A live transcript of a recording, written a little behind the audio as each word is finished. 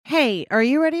Hey, are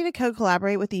you ready to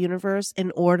co-collaborate with the universe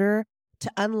in order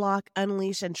to unlock,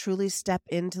 unleash, and truly step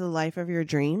into the life of your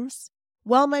dreams?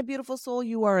 Well, my beautiful soul,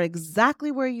 you are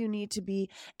exactly where you need to be,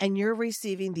 and you're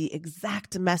receiving the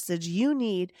exact message you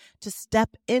need to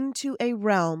step into a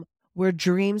realm where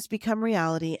dreams become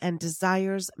reality and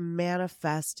desires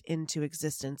manifest into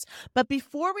existence. But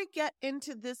before we get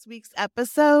into this week's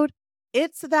episode,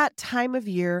 it's that time of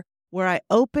year where I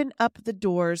open up the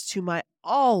doors to my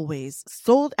always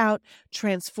sold out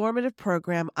transformative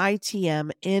program,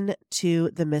 ITM, Into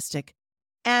the Mystic.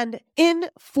 And in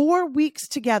 4 weeks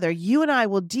together, you and I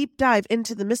will deep dive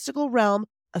into the mystical realm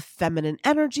of feminine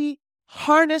energy,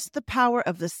 harness the power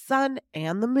of the sun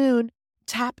and the moon,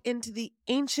 tap into the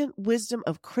ancient wisdom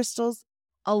of crystals,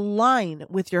 align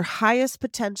with your highest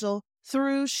potential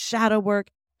through shadow work,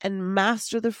 and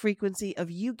master the frequency of,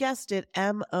 you guessed it,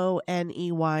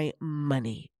 MONEY,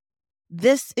 money.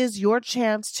 This is your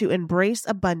chance to embrace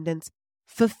abundance,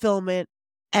 fulfillment,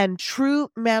 and true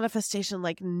manifestation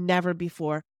like never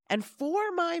before. And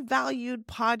for my valued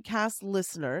podcast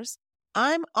listeners,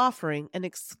 I'm offering an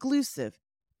exclusive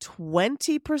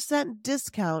 20%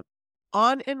 discount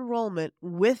on enrollment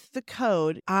with the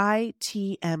code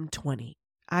ITM20.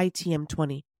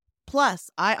 ITM20. Plus,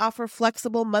 I offer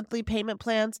flexible monthly payment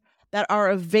plans that are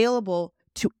available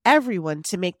to everyone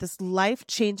to make this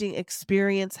life-changing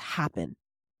experience happen.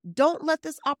 Don't let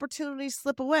this opportunity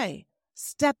slip away.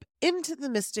 Step into the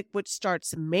Mystic, which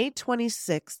starts May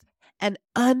 26th, and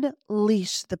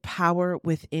unleash the power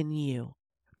within you.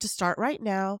 To start right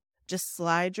now, just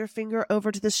slide your finger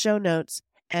over to the show notes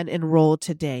and enroll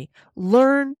today.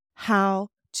 Learn how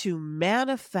to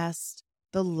manifest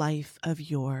the life of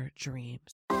your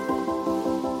dreams.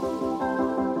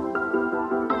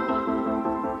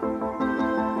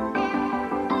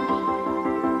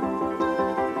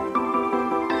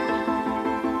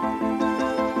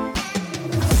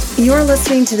 You're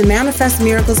listening to the Manifest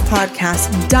Miracles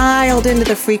podcast, dialed into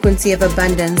the frequency of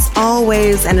abundance,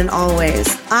 always and in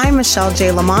always. I'm Michelle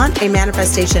J. Lamont, a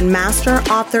manifestation master,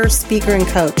 author, speaker, and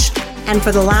coach. And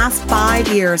for the last 5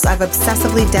 years, I've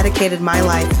obsessively dedicated my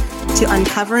life to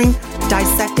uncovering,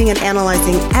 dissecting, and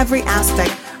analyzing every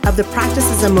aspect of the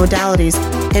practices and modalities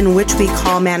in which we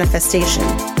call manifestation.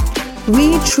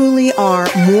 We truly are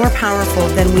more powerful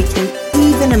than we can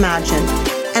even imagine,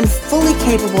 and fully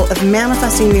capable of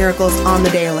manifesting miracles on the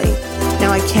daily.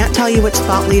 Now, I can't tell you which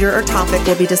thought leader or topic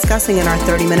we'll be discussing in our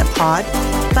 30-minute pod,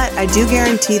 but I do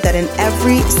guarantee that in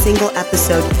every single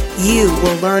episode, you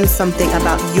will learn something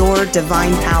about your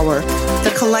divine power,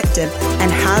 the collective, and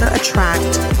how to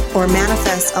attract or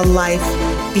manifest a life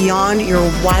beyond your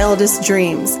wildest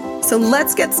dreams. So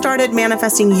let's get started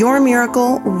manifesting your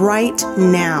miracle right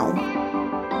now.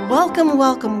 Welcome,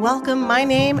 welcome, welcome. My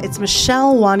name is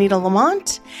Michelle Juanita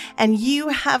Lamont, and you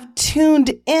have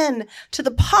tuned in to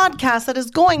the podcast that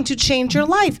is going to change your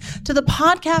life, to the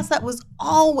podcast that was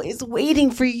always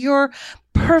waiting for your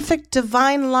perfect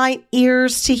divine light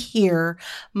ears to hear.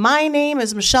 My name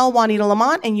is Michelle Juanita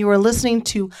Lamont, and you are listening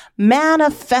to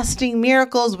Manifesting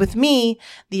Miracles with me,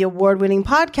 the award-winning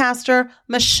podcaster,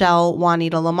 Michelle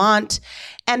Juanita Lamont.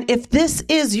 And if this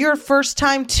is your first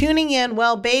time tuning in,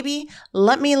 well, baby,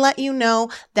 let me let you know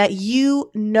that you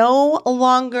no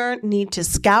longer need to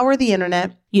scour the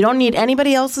internet. You don't need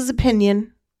anybody else's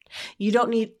opinion. You don't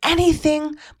need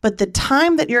anything but the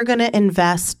time that you're going to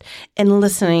invest in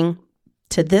listening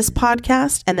to this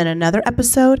podcast, and then another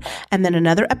episode, and then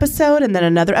another episode, and then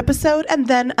another episode, and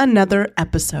then another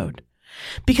episode.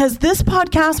 Because this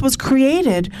podcast was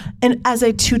created as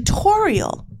a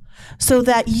tutorial so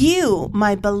that you,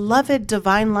 my beloved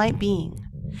divine light being,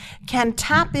 can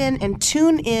tap in and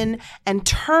tune in and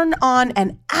turn on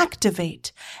and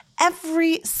activate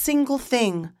every single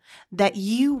thing that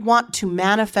you want to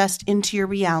manifest into your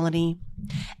reality.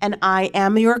 And I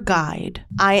am your guide.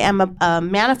 I am a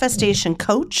manifestation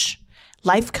coach,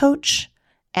 life coach,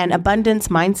 and abundance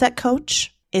mindset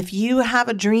coach. If you have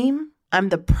a dream, I'm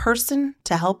the person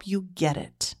to help you get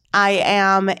it. I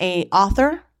am an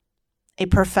author, a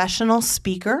professional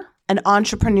speaker, an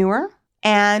entrepreneur,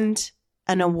 and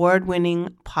an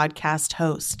award-winning podcast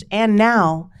host. And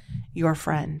now, your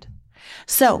friend.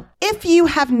 So if you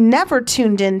have never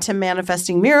tuned in to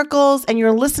Manifesting Miracles and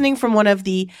you're listening from one of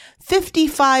the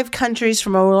 55 countries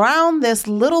from around this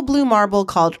little blue marble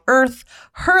called Earth,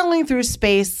 hurling through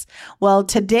space, well,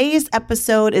 today's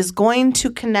episode is going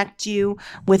to connect you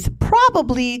with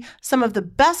probably some of the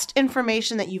best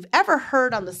information that you've ever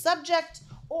heard on the subject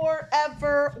or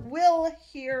ever will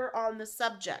hear on the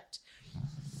subject.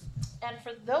 And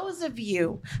for those of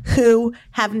you who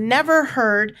have never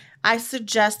heard, I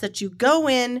suggest that you go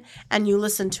in and you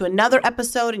listen to another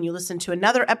episode and you listen to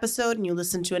another episode and you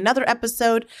listen to another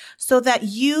episode so that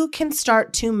you can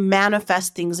start to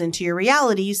manifest things into your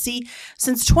reality. You see,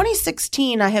 since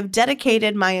 2016, I have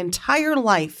dedicated my entire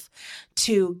life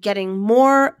to getting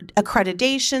more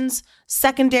accreditations,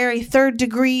 secondary, third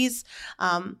degrees,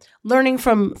 learning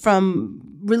from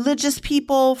religious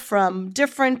people, from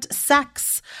different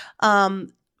sects,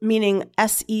 meaning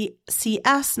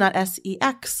SECS, not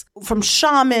SEX, from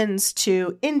shamans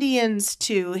to Indians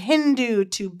to Hindu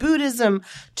to Buddhism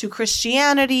to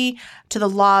Christianity to the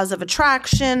laws of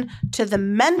attraction to the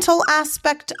mental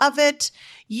aspect of it.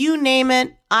 You name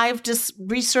it, I've just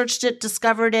researched it,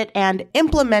 discovered it, and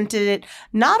implemented it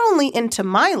not only into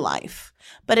my life,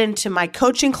 but into my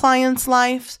coaching clients'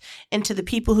 lives, into the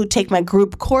people who take my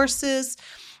group courses,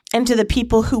 into the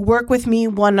people who work with me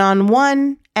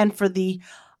one-on-one, and for the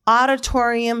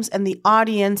auditoriums and the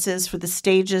audiences for the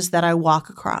stages that I walk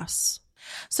across.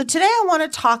 So today I want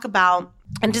to talk about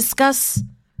and discuss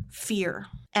fear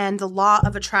and the law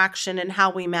of attraction and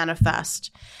how we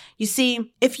manifest. You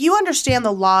see, if you understand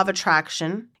the law of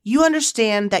attraction, you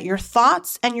understand that your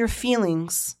thoughts and your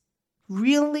feelings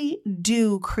really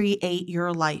do create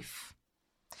your life.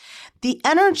 The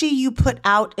energy you put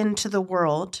out into the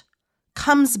world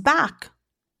comes back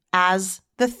as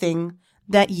the thing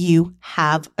that you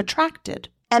have attracted.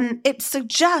 And it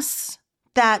suggests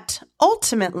that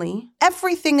ultimately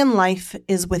everything in life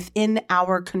is within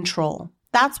our control.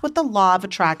 That's what the law of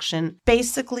attraction,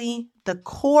 basically the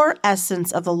core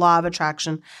essence of the law of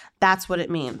attraction, that's what it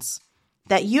means.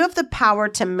 That you have the power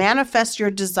to manifest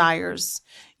your desires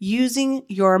using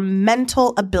your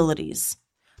mental abilities.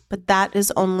 But that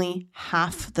is only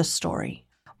half the story.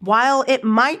 While it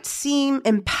might seem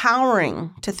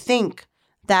empowering to think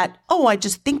that, oh, I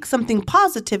just think something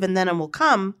positive and then it will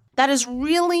come, that is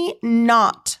really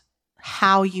not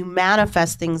how you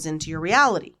manifest things into your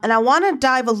reality. And I want to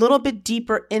dive a little bit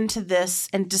deeper into this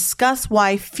and discuss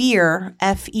why fear,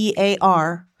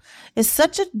 F-E-A-R, is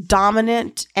such a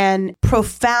dominant and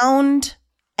profound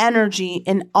energy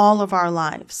in all of our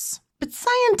lives. But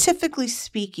scientifically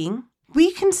speaking,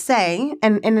 we can say,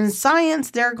 and in science,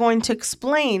 they're going to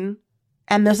explain,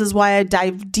 and this is why I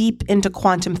dive deep into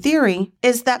quantum theory,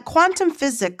 is that quantum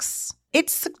physics,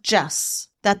 it suggests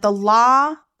that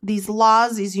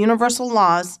these universal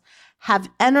laws, have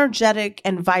energetic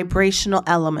and vibrational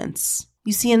elements.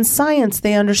 You see, in science,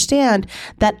 they understand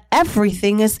that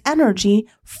everything is energy,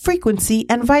 frequency,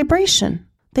 and vibration.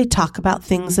 They talk about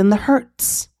things in the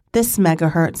hertz, this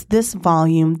megahertz, this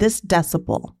volume, this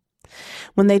decibel.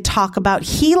 When they talk about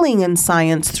healing in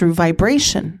science through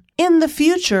vibration, in the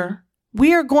future,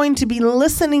 we are going to be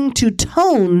listening to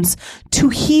tones to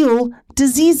heal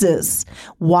diseases.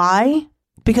 Why?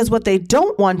 Because what they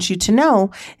don't want you to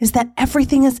know is that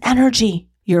everything is energy.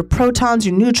 Your protons,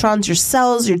 your neutrons, your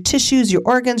cells, your tissues, your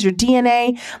organs, your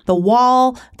DNA, the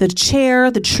wall, the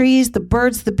chair, the trees, the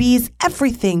birds, the bees,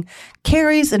 everything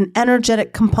carries an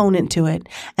energetic component to it.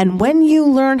 And when you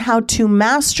learn how to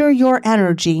master your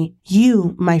energy,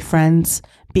 you, my friends,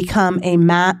 become a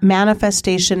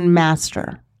manifestation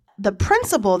master. The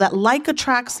principle that like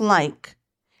attracts like,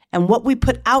 and what we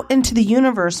put out into the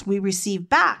universe, we receive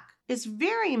back, is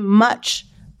very much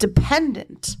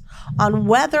dependent on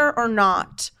whether or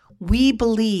not we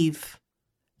believe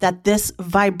that this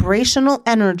vibrational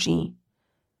energy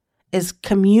is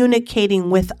communicating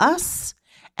with us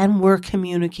and we're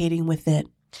communicating with it.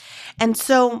 And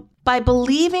so by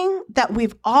believing that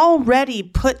we've already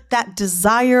put that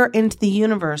desire into the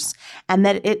universe and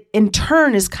that it in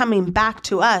turn is coming back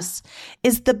to us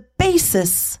is the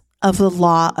basis of the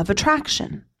law of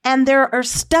attraction. And there are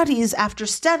studies after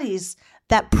studies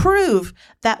that prove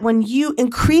that when you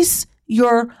increase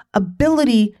your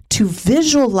ability to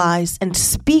visualize and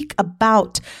speak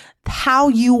about how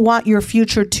you want your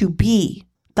future to be,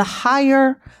 the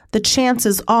higher the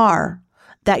chances are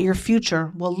that your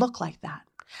future will look like that.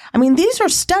 I mean, these are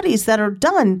studies that are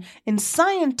done in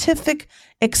scientific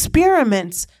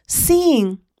experiments,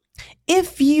 seeing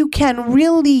if you can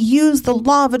really use the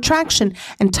law of attraction,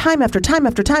 and time after time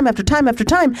after time after time after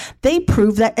time, they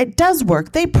prove that it does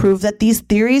work. They prove that these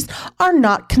theories are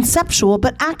not conceptual,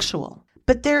 but actual.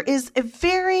 But there is a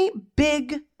very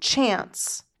big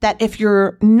chance that if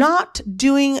you're not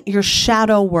doing your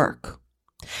shadow work,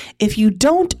 if you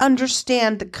don't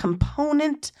understand the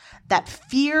component that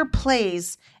fear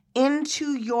plays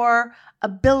into your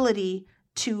ability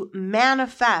to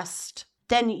manifest,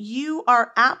 then you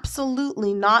are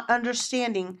absolutely not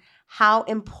understanding how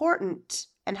important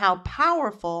and how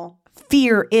powerful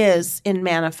fear is in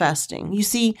manifesting. You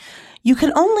see, you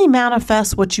can only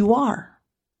manifest what you are,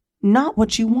 not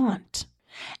what you want.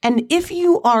 And if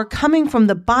you are coming from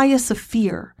the bias of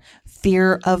fear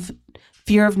of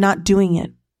not doing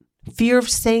it, fear of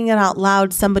saying it out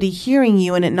loud, somebody hearing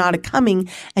you and it not coming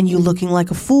and you looking like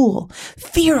a fool,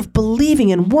 fear of believing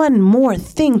in one more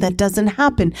thing that doesn't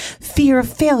happen, fear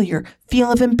of failure, fear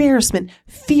of embarrassment,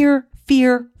 fear.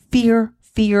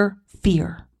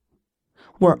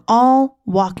 We're all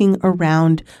walking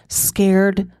around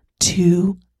scared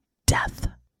to death.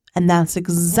 And that's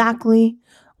exactly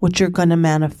what you're going to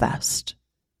manifest,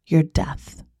 your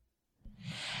death.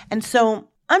 And so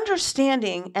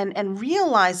understanding and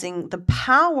realizing the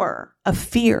power of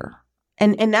fear.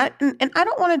 And I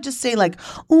don't want to just say like,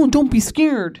 oh, don't be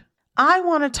scared. I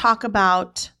want to talk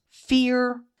about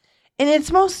fear in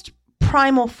its most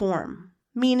primal form,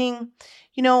 meaning,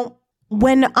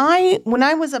 when I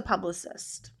was a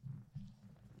publicist,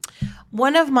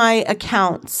 one of my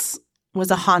accounts was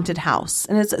a haunted house,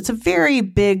 and it's a very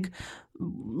big,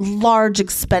 large,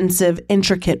 expensive,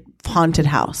 intricate haunted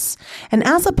house. And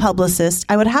as a publicist,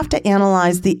 I would have to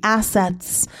analyze the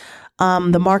assets,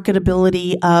 the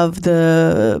marketability of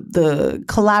the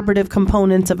collaborative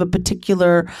components of a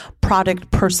particular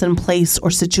product, person, place, or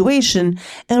situation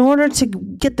in order to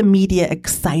get the media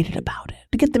excited about it,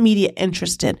 to get the media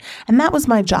interested. And that was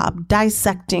my job,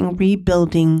 dissecting,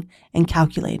 rebuilding, and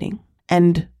calculating.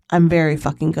 And I'm very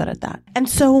fucking good at that. And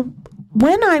so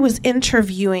when I was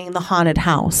interviewing the haunted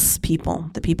house people,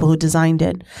 the people who designed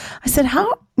it, I said,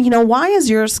 why is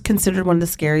yours considered one of the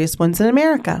scariest ones in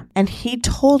America? And he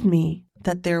told me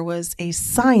that there was a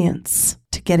science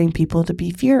to getting people to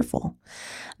be fearful,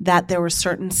 that there were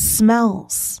certain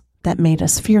smells that made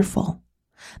us fearful.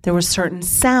 There were certain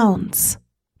sounds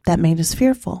that made us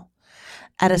fearful.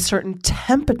 At a certain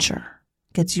temperature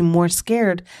gets you more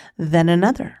scared than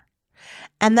another.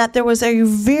 And that there was a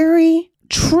very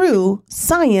true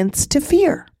science to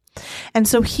fear. And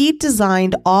so he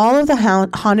designed all of the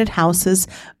haunted houses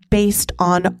based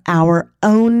on our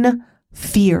own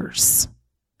fears.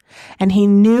 And he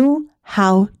knew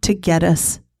how to get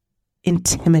us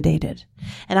intimidated.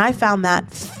 And I found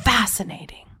that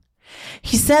fascinating.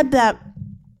 He said that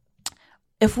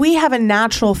if we have a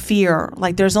natural fear,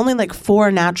 like there's only like 4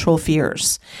 natural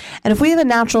fears. And if we have a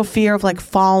natural fear of like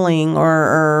falling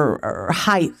or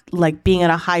height, like being at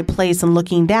a high place and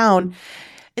looking down,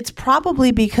 it's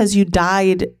probably because you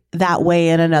died that way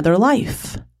in another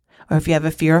life. Or if you have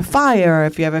a fear of fire, or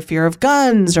if you have a fear of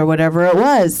guns or whatever it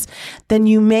was, then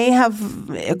you may have,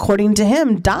 according to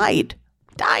him, died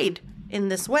in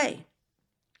this way.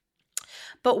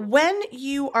 But when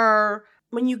you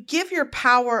give your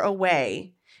power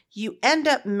away, you end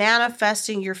up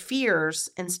manifesting your fears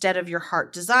instead of your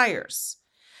heart desires.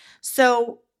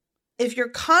 So if you're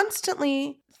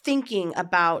constantly thinking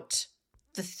about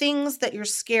the things that you're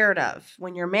scared of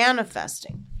when you're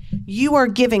manifesting, you are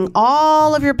giving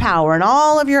all of your power and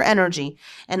all of your energy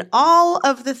and all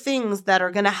of the things that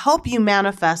are going to help you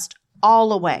manifest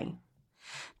all away.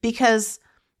 Because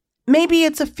maybe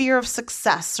it's a fear of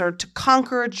success or to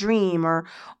conquer a dream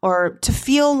or to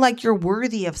feel like you're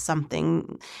worthy of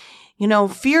something.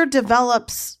 Fear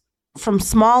develops from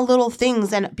small little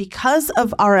things. And because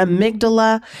of our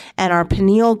amygdala and our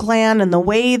pineal gland and the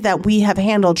way that we have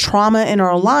handled trauma in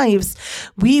our lives,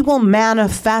 we will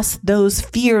manifest those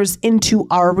fears into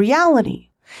our reality.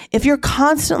 If you're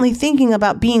constantly thinking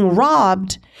about being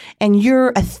robbed and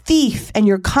you're a thief and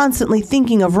you're constantly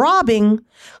thinking of robbing,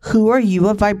 who are you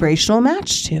a vibrational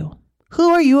match to? Who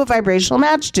are you a vibrational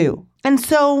match to? And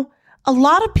so a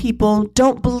lot of people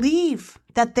don't believe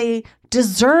that they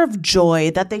deserve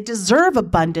joy, that they deserve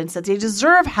abundance, that they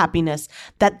deserve happiness,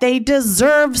 that they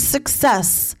deserve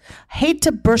success. Hate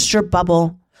to burst your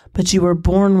bubble, but you were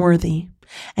born worthy.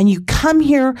 And you come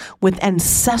here with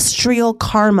ancestral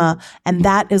karma, and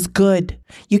that is good.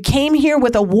 You came here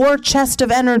with a war chest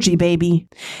of energy, baby.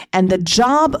 And the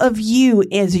job of you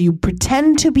as you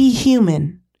pretend to be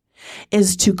human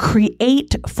is to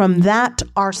create from that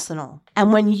arsenal.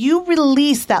 And when you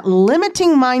release that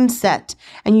limiting mindset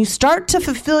and you start to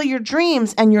fulfill your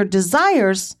dreams and your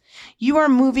desires, you are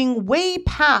moving way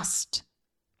past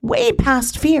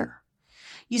fear.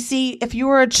 You see, if you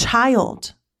were a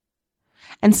child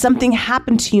and something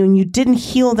happened to you and you didn't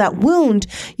heal that wound,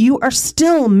 you are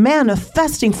still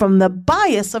manifesting from the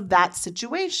bias of that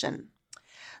situation.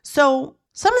 So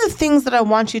some of the things that I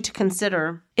want you to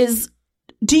consider is,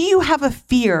 do you have a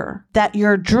fear that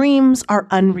your dreams are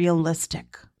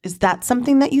unrealistic? Is that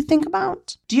something that you think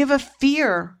about? Do you have a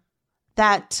fear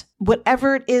that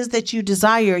whatever it is that you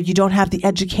desire, you don't have the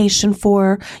education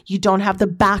for, you don't have the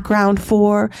background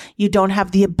for, you don't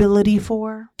have the ability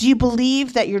for? Do you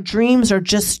believe that your dreams are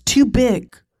just too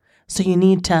big, so you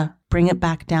need to bring it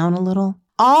back down a little?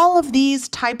 All of these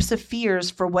types of fears,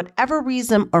 for whatever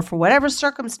reason or for whatever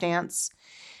circumstance,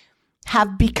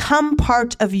 have become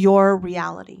part of your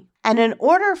reality. And in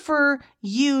order for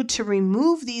you to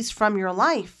remove these from your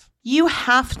life, you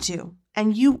have to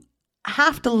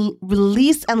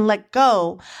release and let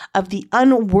go of the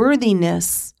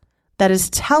unworthiness that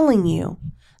is telling you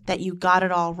that you got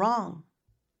it all wrong.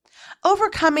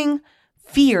 Overcoming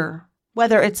fear,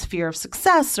 whether it's fear of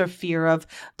success or fear of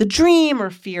the dream or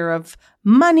fear of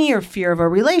money or fear of a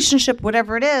relationship,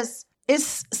 whatever it is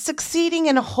succeeding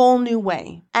in a whole new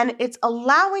way. And it's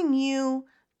allowing you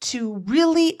to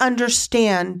really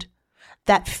understand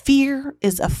that fear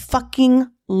is a fucking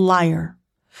liar.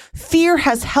 Fear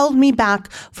has held me back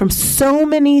from so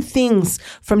many things,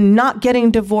 from not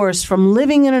getting divorced, from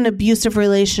living in an abusive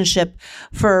relationship,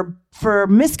 for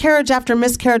miscarriage after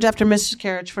miscarriage after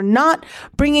miscarriage, for not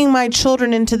bringing my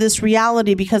children into this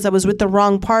reality because I was with the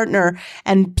wrong partner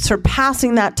and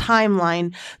surpassing that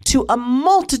timeline, to a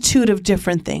multitude of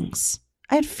different things.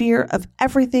 I had fear of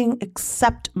everything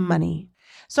except money.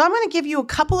 So I'm going to give you a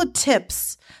couple of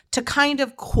tips to kind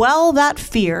of quell that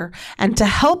fear and to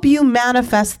help you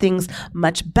manifest things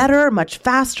much better, much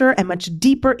faster, and much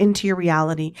deeper into your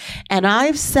reality. And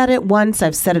I've said it once,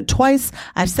 I've said it twice,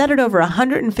 I've said it over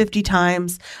 150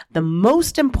 times. The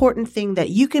most important thing that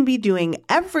you can be doing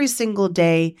every single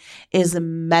day is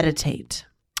meditate.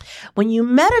 When you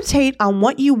meditate on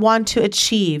what you want to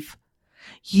achieve,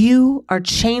 you are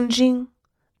changing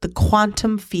the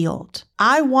quantum field.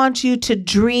 I want you to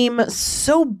dream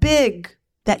so big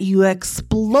that you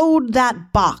explode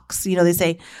that box. You know, they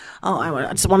say, oh,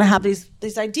 I just want to have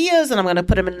these ideas and I'm going to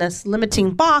put them in this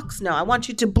limiting box. No, I want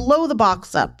you to blow the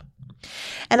box up.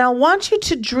 And I want you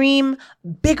to dream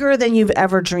bigger than you've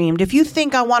ever dreamed. If you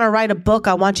think I want to write a book,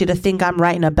 I want you to think I'm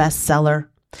writing a bestseller.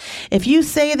 If you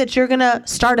say that you're going to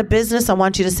start a business, I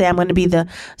want you to say, I'm going to be the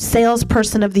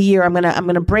salesperson of the year. I'm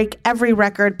going to break every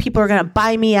record. People are going to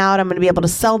buy me out. I'm going to be able to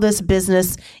sell this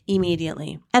business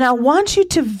immediately. And I want you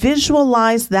to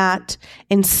visualize that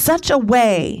in such a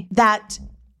way that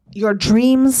your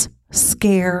dreams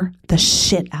scare the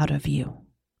shit out of you.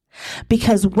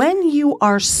 Because when you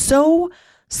are so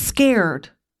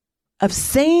scared of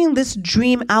saying this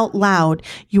dream out loud,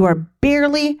 you are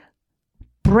barely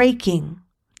breaking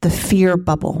the fear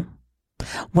bubble.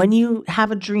 When you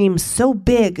have a dream so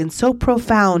big and so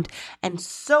profound and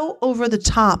so over the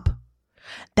top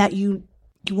that you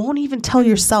won't even tell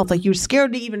yourself, like you're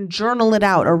scared to even journal it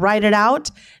out or write it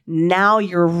out, now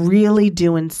you're really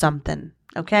doing something,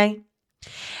 okay?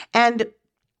 And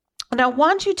I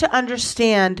want you to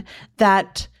understand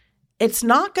that it's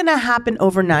not going to happen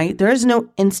overnight. There is no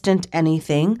instant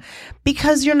anything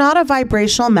because you're not a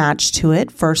vibrational match to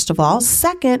it, first of all.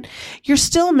 Second, you're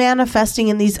still manifesting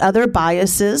in these other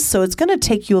biases, so it's going to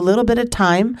take you a little bit of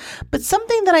time. But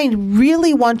something that I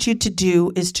really want you to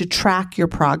do is to track your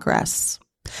progress.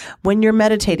 When you're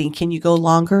meditating, can you go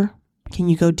longer? Can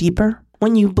you go deeper?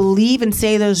 When you believe and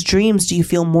say those dreams, do you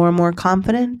feel more and more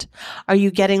confident? Are you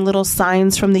getting little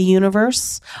signs from the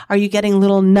universe? Are you getting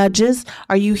little nudges?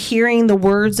 Are you hearing the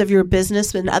words of your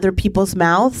business in other people's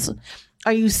mouths?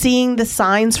 Are you seeing the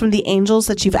signs from the angels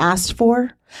that you've asked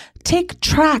for? Keep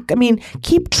track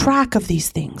of these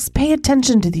things. Pay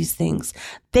attention to these things.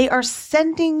 They are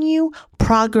sending you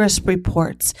progress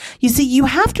reports. You see, you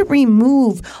have to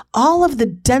remove all of the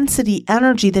density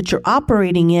energy that you're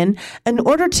operating in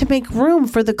order to make room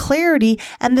for the clarity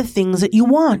and the things that you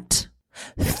want.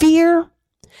 Fear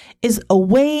is a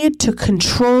way to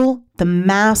control the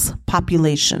mass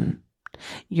population.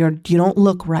 You don't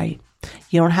look right.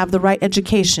 You don't have the right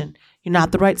education. You're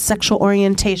not the right sexual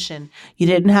orientation. You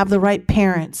didn't have the right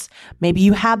parents. Maybe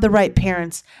you had the right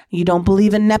parents. You don't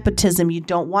believe in nepotism. You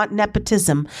don't want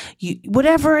nepotism.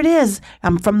 Whatever it is,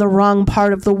 I'm from the wrong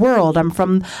part of the world. I'm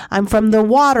from the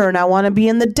water and I want to be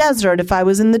in the desert. If I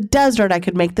was in the desert, I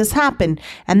could make this happen.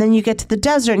 And then you get to the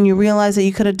desert and you realize that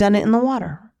you could have done it in the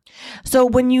water. So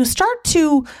when you start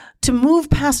to move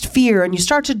past fear and you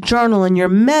start to journal and you're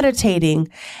meditating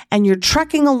and you're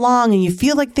trekking along and you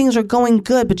feel like things are going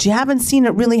good, but you haven't seen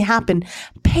it really happen,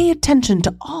 pay attention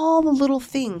to all the little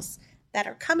things that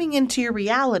are coming into your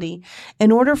reality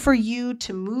in order for you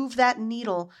to move that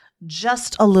needle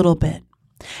just a little bit.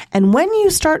 And when you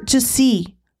start to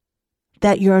see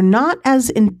that you're not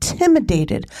as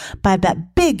intimidated by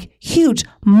that big, huge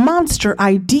monster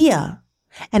idea,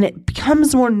 And it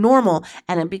becomes more normal,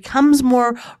 and it becomes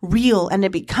more real, and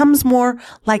it becomes more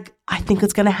like, I think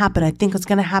it's going to happen. I think it's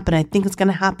going to happen. I think it's going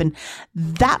to happen.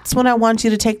 That's when I want you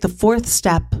to take the fourth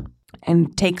step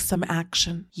and take some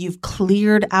action. You've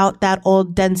cleared out that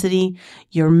old density.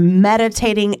 You're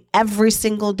meditating every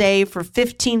single day for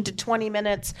 15 to 20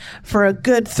 minutes for a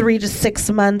good 3 to 6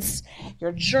 months.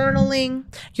 You're journaling.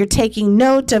 You're taking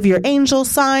note of your angel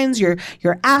signs. You're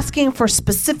asking for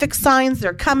specific signs.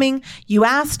 They're coming. You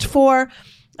asked for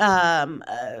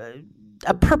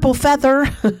a purple feather.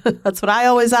 That's what I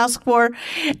always ask for.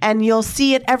 And you'll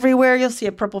see it everywhere. You'll see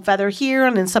a purple feather here,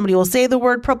 and then somebody will say the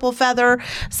word purple feather.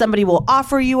 Somebody will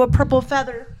offer you a purple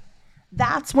feather.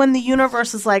 That's when the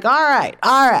universe is like, all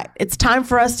right. It's time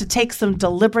for us to take some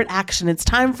deliberate action. It's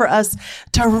time for us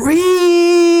to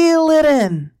reel it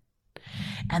in.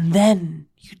 And then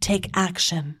you take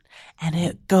action. And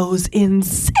it goes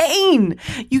insane.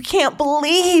 You can't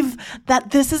believe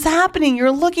that this is happening. You're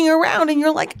looking around and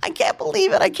you're like, I can't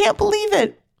believe it. I can't believe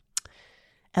it.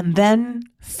 And then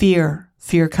fear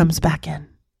comes back in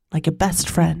like a best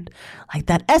friend, like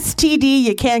that STD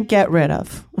you can't get rid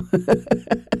of.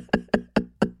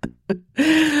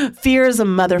 Fear is a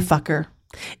motherfucker.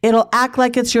 It'll act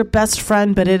like it's your best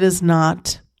friend, but it is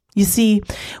not. You see,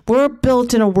 we're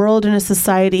built in a world and a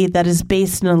society that is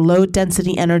based in a low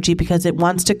density energy because it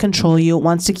wants to control you. It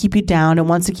wants to keep you down. It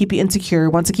wants to keep you insecure.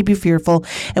 It wants to keep you fearful.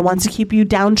 It wants to keep you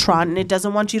downtrodden. It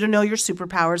doesn't want you to know your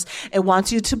superpowers. It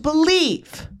wants you to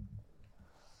believe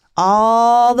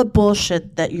all the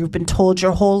bullshit that you've been told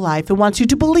your whole life. It wants you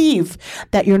to believe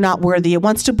that you're not worthy. It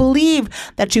wants to believe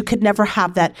that you could never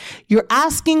have that. You're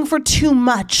asking for too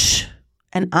much.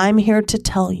 And I'm here to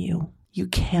tell you, you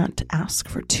can't ask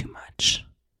for too much.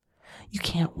 You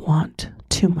can't want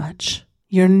too much.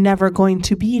 You're never going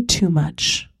to be too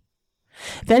much.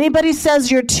 If anybody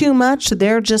says you're too much,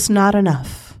 they're just not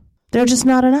enough. They're just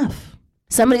not enough.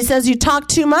 Somebody says you talk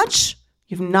too much,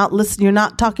 you've not listened, you're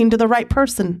not talking to the right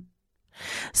person.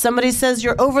 Somebody says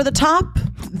you're over the top,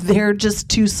 they're just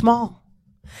too small.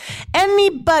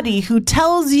 Anybody who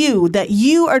tells you that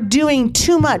you are doing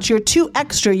too much, you're too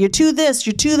extra, you're too this,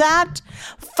 you're too that,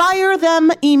 fire them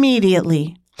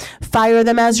immediately. Fire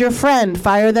them as your friend.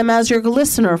 Fire them as your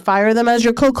listener. Fire them as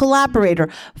your co-collaborator.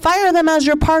 Fire them as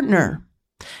your partner.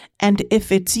 And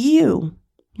if it's you,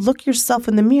 look yourself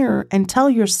in the mirror and tell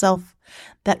yourself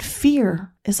that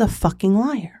fear is a fucking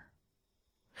liar.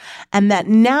 And that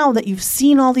now that you've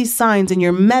seen all these signs and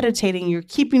you're meditating, you're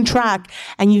keeping track,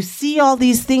 and you see all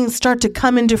these things start to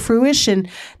come into fruition,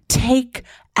 take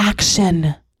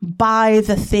action. Buy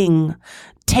the thing.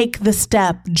 Take the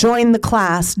step. Join the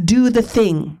class. Do the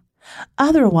thing.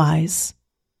 Otherwise,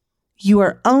 you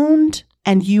are owned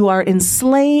and you are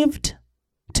enslaved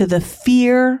to the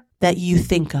fear that you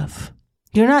think of.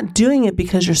 You're not doing it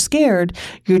because you're scared.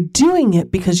 You're doing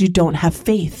it because you don't have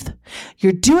faith.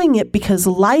 You're doing it because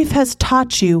life has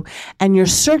taught you, and you're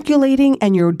circulating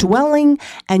and you're dwelling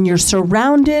and you're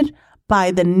surrounded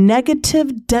by the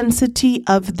negative density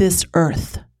of this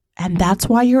earth. And that's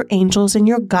why your angels and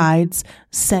your guides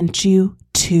sent you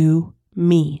to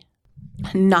me.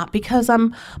 Not because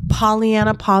I'm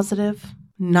Pollyanna positive.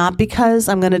 Not because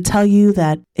I'm going to tell you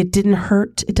that it didn't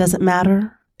hurt. It doesn't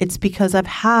matter. It's because I've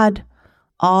had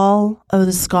all of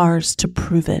the scars to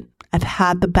prove it. I've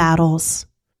had the battles,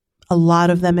 a lot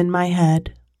of them in my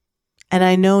head. And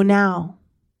I know now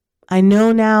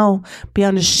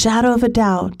beyond a shadow of a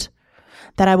doubt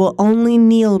that I will only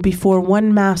kneel before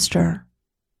one master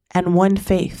and one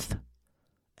faith.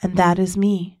 And that is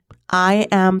me. I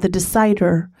am the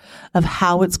decider of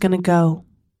how it's going to go.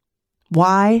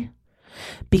 Why?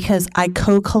 Because I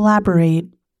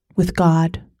co-collaborate with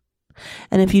God.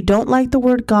 And if you don't like the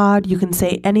word God, you can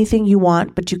say anything you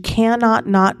want, but you cannot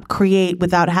not create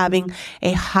without having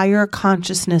a higher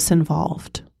consciousness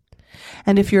involved.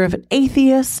 And if you're an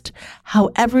atheist,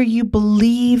 however you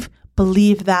believe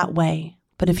that way.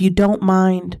 But if you don't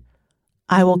mind,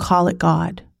 I will call it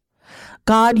God.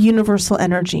 God, universal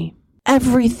energy.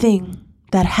 Everything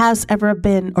that has ever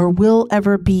been or will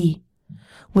ever be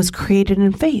was created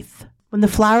in faith. When the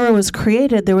flower was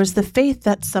created, there was the faith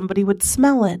that somebody would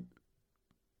smell it,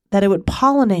 that it would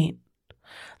pollinate,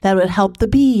 that it would help the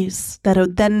bees, that it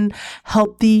would then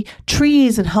help the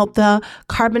trees and help the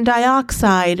carbon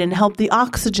dioxide and help the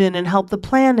oxygen and help the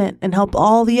planet and help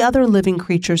all the other living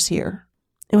creatures here.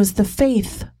 It was the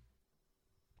faith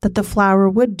that the flower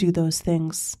would do those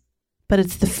things. But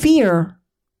it's the fear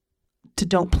to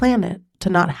don't plant it, to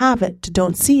not have it, to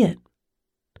don't see it,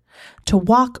 to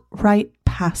walk right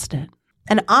past it.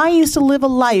 And I used to live a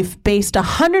life based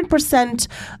 100%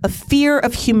 of fear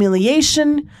of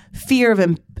humiliation, fear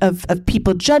of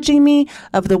people judging me,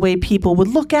 of the way people would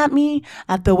look at me,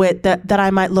 at the way that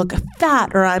I might look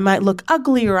fat, or I might look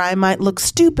ugly, or I might look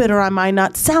stupid, or I might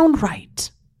not sound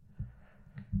right.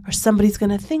 Or somebody's going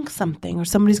to think something, or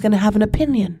somebody's going to have an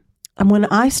opinion. And when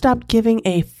I stopped giving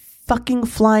a fucking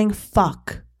flying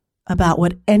fuck about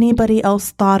what anybody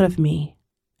else thought of me,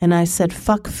 and I said,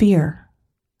 fuck fear,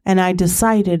 and I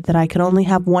decided that I could only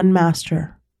have one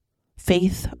master,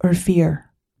 faith or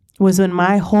fear, was when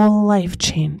my whole life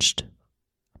changed.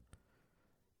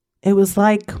 It was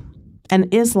like,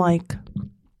 and is like,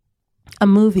 a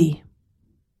movie.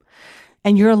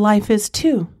 And your life is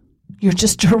too. You're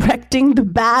just directing the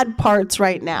bad parts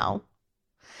right now.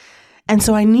 And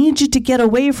so I need you to get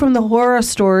away from the horror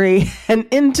story and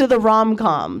into the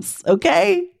rom-coms,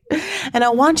 okay? And I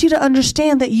want you to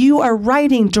understand that you are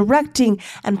writing, directing,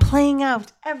 and playing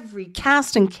out every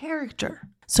cast and character.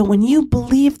 So when you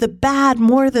believe the bad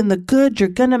more than the good, you're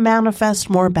going to manifest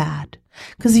more bad.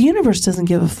 Because the universe doesn't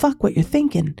give a fuck what you're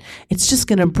thinking. It's just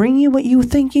going to bring you what you're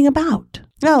thinking about.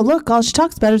 Oh, look, all she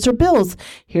talks about is her bills.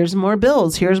 Here's more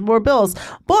bills. Here's more bills.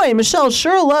 Boy, Michelle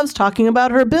sure loves talking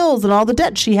about her bills and all the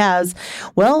debt she has.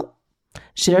 Well,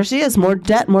 there she is. More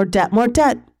debt, more debt, more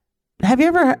debt. Have you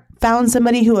ever found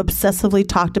somebody who obsessively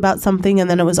talked about something and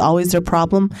then it was always their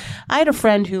problem? I had a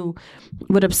friend who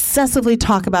would obsessively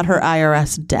talk about her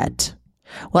IRS debt.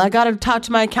 Well, I got to talk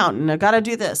to my accountant. I got to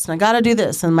do this and I got to do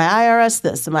this and my IRS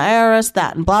this and my IRS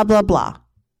that and blah, blah, blah.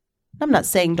 I'm not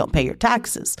saying don't pay your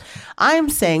taxes. I'm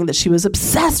saying that she was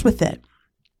obsessed with it.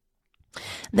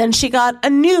 Then she got a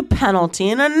new penalty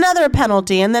and another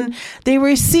penalty, and then they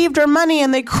received her money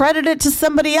and they credited it to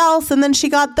somebody else, and then she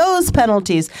got those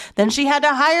penalties. Then she had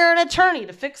to hire an attorney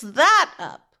to fix that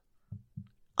up.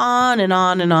 On and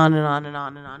on and on and on and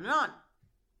on and on and on.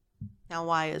 Now,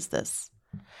 why is this?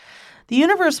 The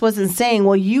universe wasn't saying,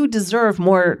 well, you deserve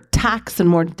more tax and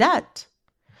more debt.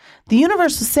 The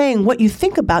universe was saying what you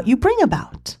think about, you bring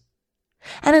about.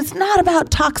 And it's not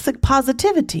about toxic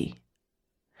positivity.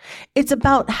 It's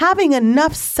about having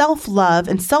enough self-love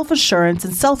and self-assurance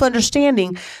and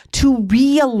self-understanding to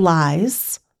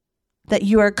realize that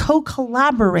you are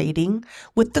co-collaborating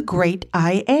with the great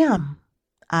I am.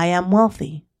 I am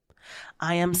wealthy.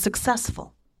 I am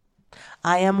successful.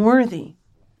 I am worthy.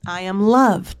 I am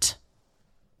loved.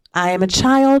 I am a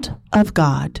child of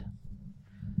God.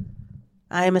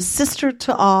 I am a sister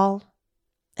to all,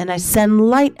 and I send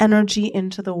light energy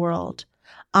into the world.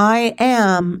 I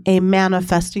am a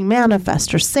manifesting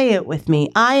manifester. Say it with me.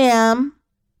 I am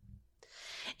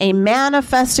a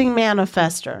manifesting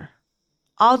manifester.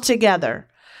 All together.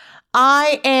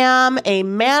 I am a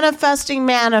manifesting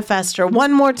manifester.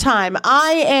 One more time.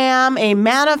 I am a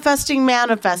manifesting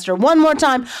manifester. One more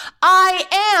time. I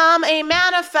am a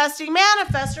manifesting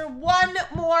manifester. One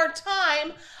more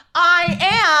time. I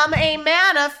am a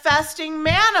manifesting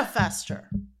manifester.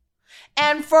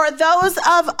 And for those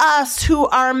of us who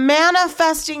are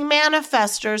manifesting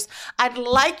manifestors, I'd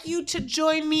like you to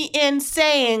join me in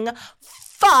saying,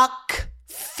 fuck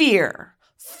fear.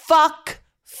 Fuck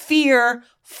fear.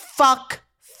 Fuck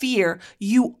fear.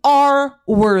 You are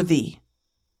worthy.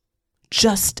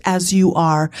 Just as you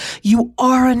are. You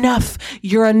are enough.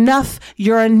 You're enough.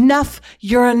 You're enough.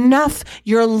 You're enough.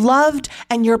 You're loved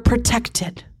and you're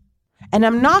protected. And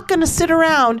I'm not going to sit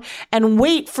around and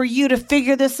wait for you to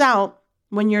figure this out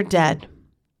when you're dead.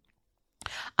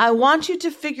 I want you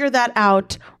to figure that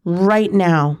out right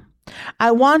now.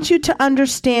 I want you to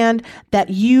understand that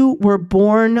you were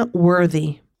born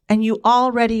worthy, and you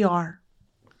already are.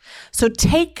 So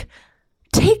take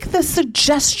the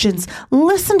suggestions,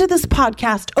 listen to this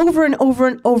podcast over and over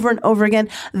and over and over again,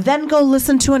 then go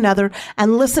listen to another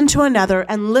and listen to another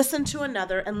and listen to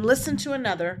another and listen to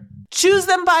another. Choose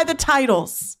them by the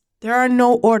titles. There are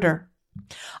no order.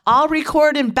 I'll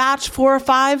record in batch 4 or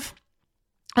 5,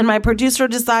 and my producer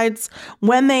decides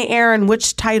when they air and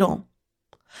which title.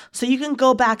 So you can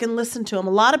go back and listen to them.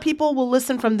 A lot of people will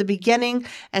listen from the beginning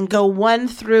and go 1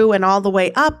 through and all the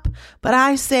way up. But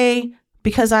I say,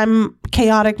 because I'm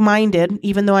chaotic minded,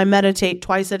 even though I meditate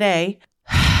twice a day,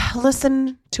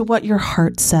 listen to what your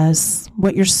heart says,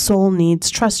 what your soul needs.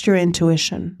 Trust your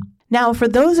intuition. Now, for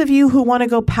those of you who want to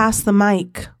go past the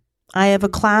mic, I have a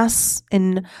class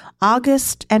in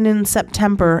August and in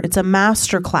September. It's a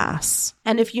master class.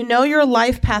 And if you know your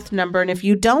life path number, and if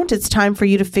you don't, it's time for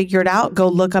you to figure it out. Go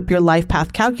look up your life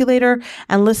path calculator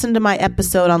and listen to my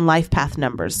episode on life path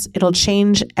numbers. It'll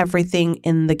change everything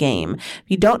in the game. If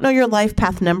you don't know your life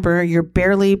path number, you're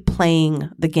barely playing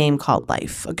the game called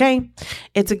life, okay?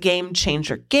 It's a game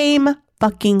changer. Game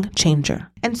fucking changer.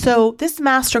 And so this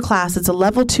masterclass is a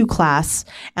level 2 class,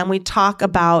 and we talk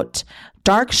about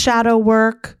dark shadow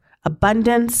work,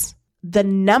 abundance, the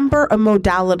number of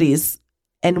modalities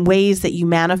and ways that you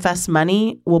manifest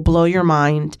money will blow your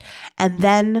mind, and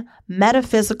then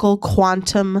metaphysical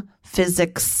quantum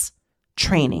physics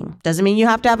training. Doesn't mean you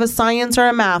have to have a science or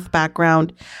a math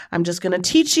background. I'm just going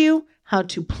to teach you how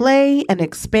to play and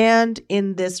expand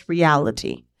in this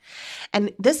reality.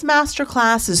 And this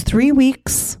masterclass is 3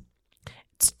 weeks.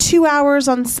 It's 2 hours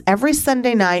on every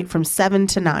Sunday night from 7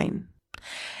 to 9.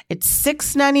 It's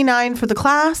 $6.99 for the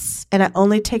class, and I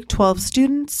only take 12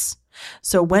 students.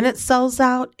 So when it sells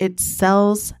out, it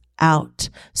sells out.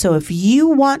 So if you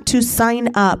want to sign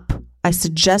up, I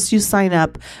suggest you sign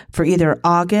up for either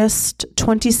August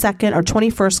 22nd or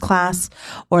 21st class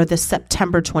or the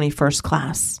September 21st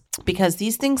class, because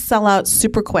these things sell out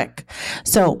super quick.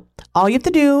 So all you have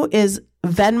to do is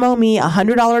Venmo me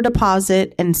 $100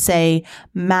 deposit and say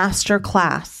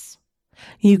masterclass.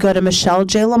 You go to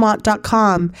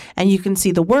michellejlamont.com and you can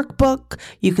see the workbook.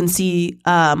 You can see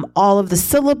all of the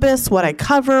syllabus, what I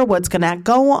cover, what's going to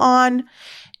go on.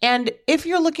 And if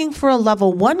you're looking for a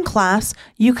level 1 class,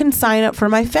 you can sign up for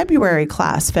my February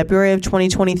class, February of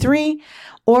 2023.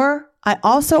 Or I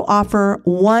also offer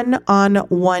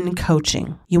one-on-one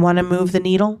coaching. You want to move the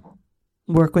needle?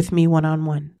 Work with me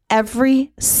one-on-one.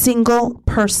 Every single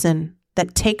person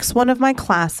that takes one of my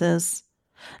classes,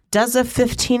 does a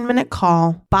 15-minute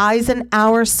call, buys an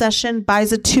hour session,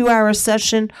 buys a 2-hour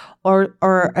session, or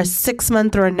a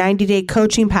 6-month or a 90-day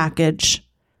coaching package,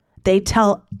 they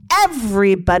tell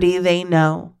everybody they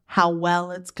know how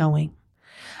well it's going.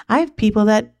 I have people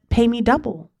that pay me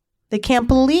double. They can't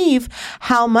believe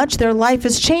how much their life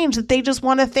has changed, that they just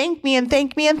want to thank me and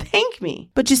thank me and thank me.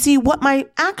 But you see, what my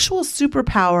actual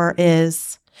superpower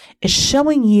is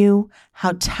showing you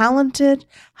how talented,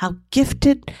 how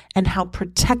gifted, and how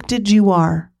protected you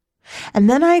are. And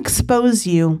then I expose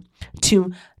you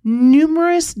to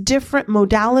numerous different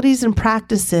modalities and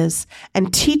practices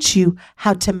and teach you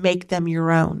how to make them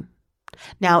your own.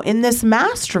 Now, in this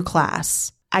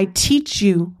masterclass, I teach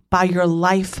you by your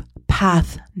life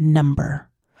path number.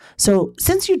 So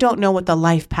since you don't know what the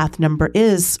life path number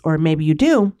is, or maybe you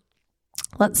do,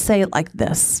 let's say it like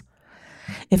this.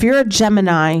 If you're a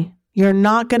Gemini, you're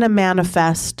not going to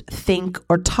manifest, think,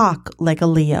 or talk like a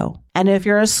Leo. And if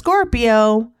you're a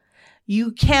Scorpio,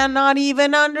 you cannot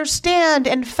even understand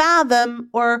and fathom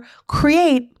or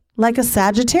create like a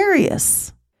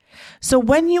Sagittarius. So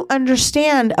when you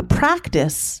understand a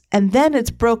practice and then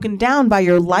it's broken down by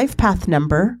your life path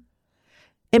number,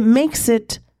 it makes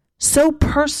it so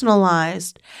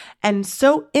personalized and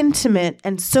so intimate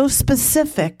and so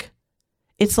specific.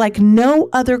 It's like no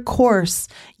other course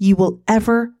you will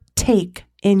ever take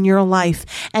in your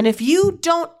life. And if you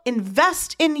don't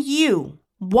invest in you,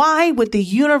 why would the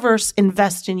universe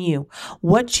invest in you?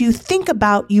 What you think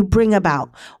about, you bring about.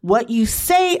 What you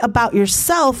say about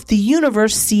yourself, the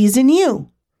universe sees in you.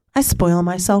 I spoil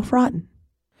myself rotten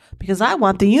because I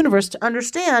want the universe to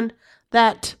understand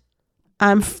that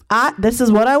this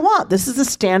is what I want. This is the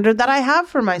standard that I have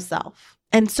for myself.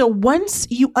 And so once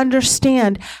you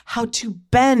understand how to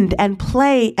bend and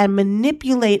play and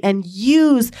manipulate and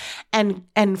use and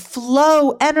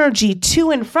flow energy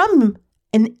to and from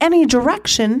in any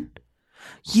direction,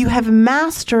 you have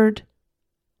mastered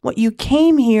what you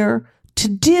came here to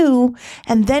do.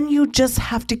 And then you just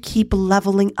have to keep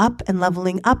leveling up and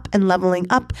leveling up and leveling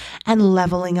up and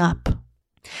leveling up.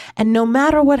 And no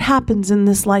matter what happens in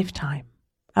this lifetime,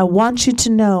 I want you to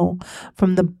know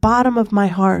from the bottom of my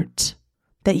heart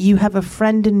that you have a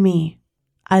friend in me.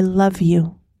 I love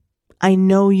you. I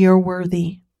know you're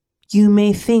worthy. You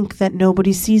may think that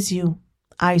nobody sees you.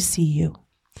 I see you.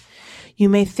 You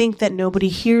may think that nobody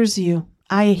hears you.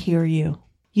 I hear you.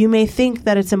 You may think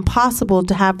that it's impossible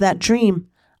to have that dream.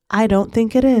 I don't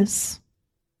think it is.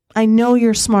 I know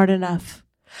you're smart enough.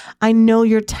 I know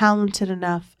you're talented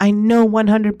enough. I know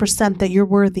 100% that you're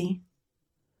worthy.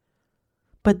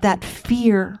 But that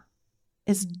fear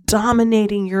is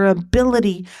dominating your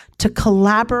ability to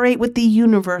collaborate with the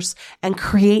universe and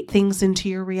create things into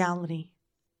your reality.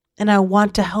 And I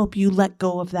want to help you let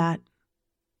go of that.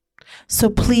 So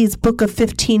please book a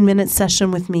 15-minute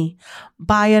session with me.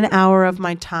 Buy an hour of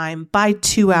my time. Buy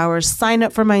 2 hours. Sign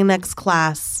up for my next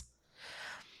class.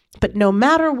 But no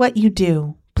matter what you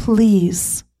do,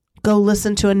 please go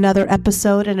listen to another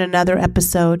episode and another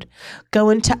episode.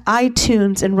 Go into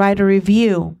iTunes and write a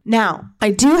review. Now, I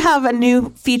do have a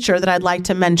new feature that I'd like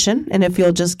to mention, and if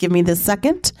you'll just give me this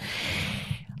second.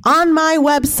 On my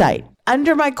website,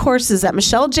 under my courses at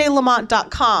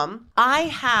michellejlamont.com, I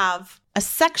have a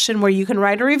section where you can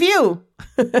write a review.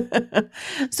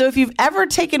 So if you've ever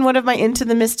taken one of my Into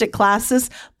the Mystic classes,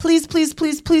 please, please,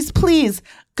 please, please, please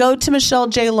go to Michelle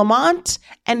J. Lamont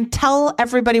and tell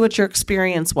everybody what your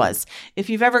experience was. If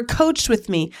you've ever coached with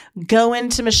me, go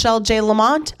into Michelle J.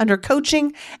 Lamont under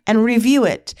coaching and review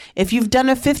it. If you've done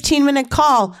a 15-minute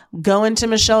call, go into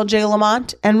Michelle J.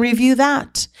 Lamont and review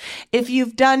that. If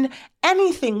you've done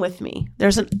anything with me,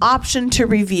 there's an option to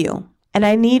review. And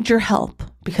I need your help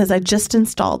because I just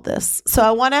installed this. So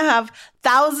I want to have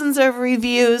thousands of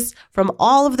reviews from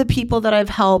all of the people that I've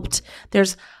helped.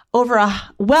 There's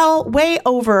way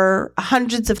over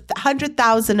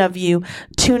 100,000 of you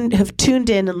have tuned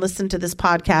in and listened to this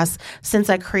podcast since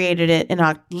I created it in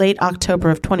late October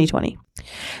of 2020.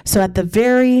 So at the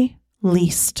very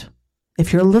least,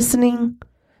 if you're listening,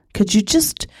 could you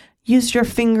just use your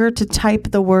finger to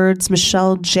type the words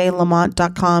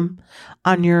michellejlamont.com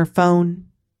on your phone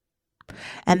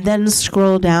and then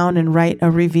scroll down and write a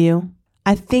review?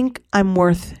 I think I'm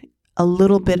worth a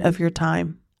little bit of your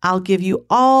time. I'll give you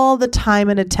all the time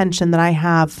and attention that I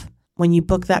have when you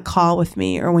book that call with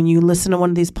me or when you listen to one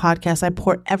of these podcasts. I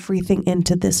pour everything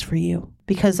into this for you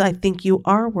because I think you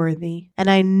are worthy.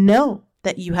 And I know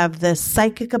that you have the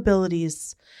psychic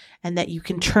abilities and that you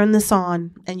can turn this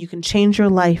on and you can change your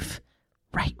life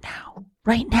right now.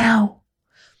 Right now.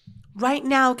 Right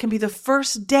now can be the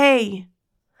first day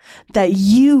that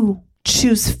you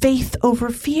choose faith over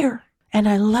fear. And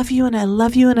I love you and I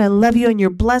love you and I love you and you're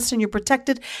blessed and you're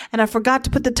protected. And I forgot to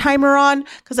put the timer on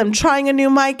because I'm trying a new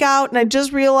mic out and I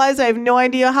just realized I have no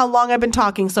idea how long I've been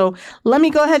talking. So let me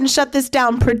go ahead and shut this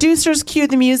down. Producers, cue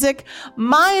the music.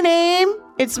 My name,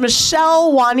 it's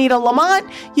Michelle Juanita Lamont.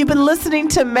 You've been listening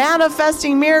to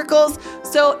Manifesting Miracles.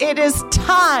 So it is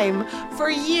time for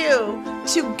you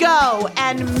to go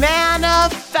and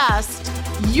manifest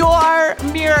your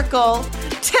miracle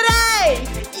today.